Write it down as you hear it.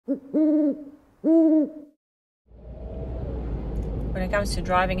When it comes to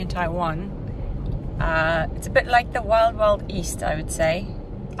driving in Taiwan, it's a bit like the wild, wild east, I would say.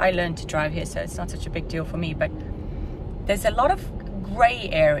 I learned to drive here, so it's not such a big deal for me, but there's a lot of gray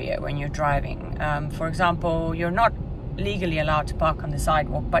area when you're driving. For example, you're not legally allowed to park on the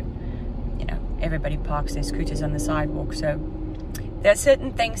sidewalk, but you know, everybody parks their scooters on the sidewalk, so there are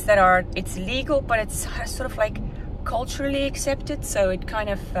certain things that are, it's legal, but it's sort of like culturally accepted, so it kind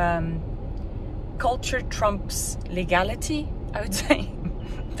of culture trumps legality, I would say.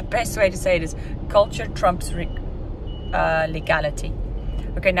 The best way to say it is culture trumps legality.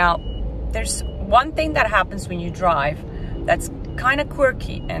 Okay, now there's one thing that happens when you drive that's kind of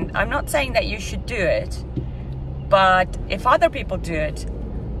quirky, and I'm not saying that you should do it, but if other people do it,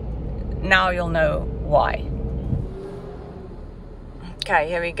 now you'll know why. Okay,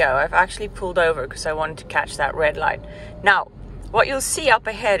 here we go. I've actually pulled over because I wanted to catch that red light. Now, what you'll see up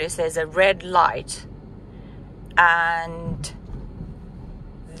ahead is there's a red light, and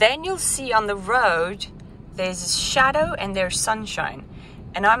then you'll see on the road there's a shadow and there's sunshine,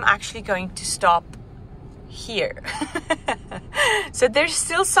 and I'm actually going to stop here. So there's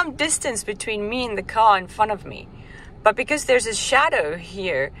still some distance between me and the car in front of me, but because there's a shadow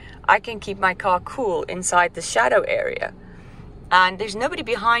here, I can keep my car cool inside the shadow area. And there's nobody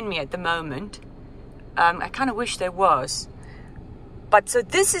behind me at the moment. I kind of wish there was. But so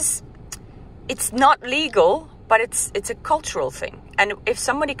this is, it's not legal, but it's a cultural thing. And if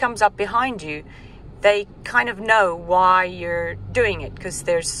somebody comes up behind you, they kind of know why you're doing it, because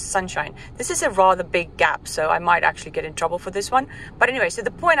there's sunshine. This is a rather big gap, so I might actually get in trouble for this one. But anyway, so the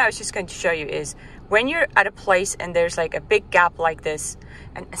point I was just going to show you is when you're at a place and there's like a big gap like this,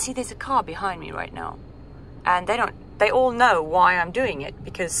 and see, there's a car behind me right now, and they all know why I'm doing it,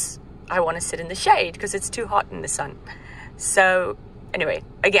 because I want to sit in the shade because it's too hot in the sun. So anyway,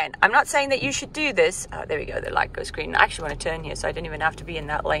 again, I'm not saying that you should do this. Oh, there we go, the light goes green. I actually want to turn here, so I don't even have to be in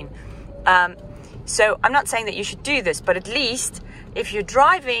that lane. So I'm not saying that you should do this, but at least if you're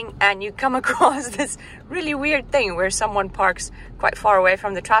driving and you come across this really weird thing where someone parks quite far away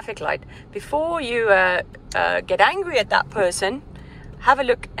from the traffic light, before you get angry at that person, have a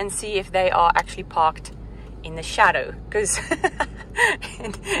look and see if they are actually parked in the shadow, because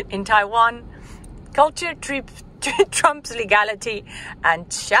in Taiwan, culture trumps legality,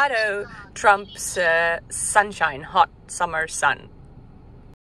 and shadow trumps sunshine, hot summer sun.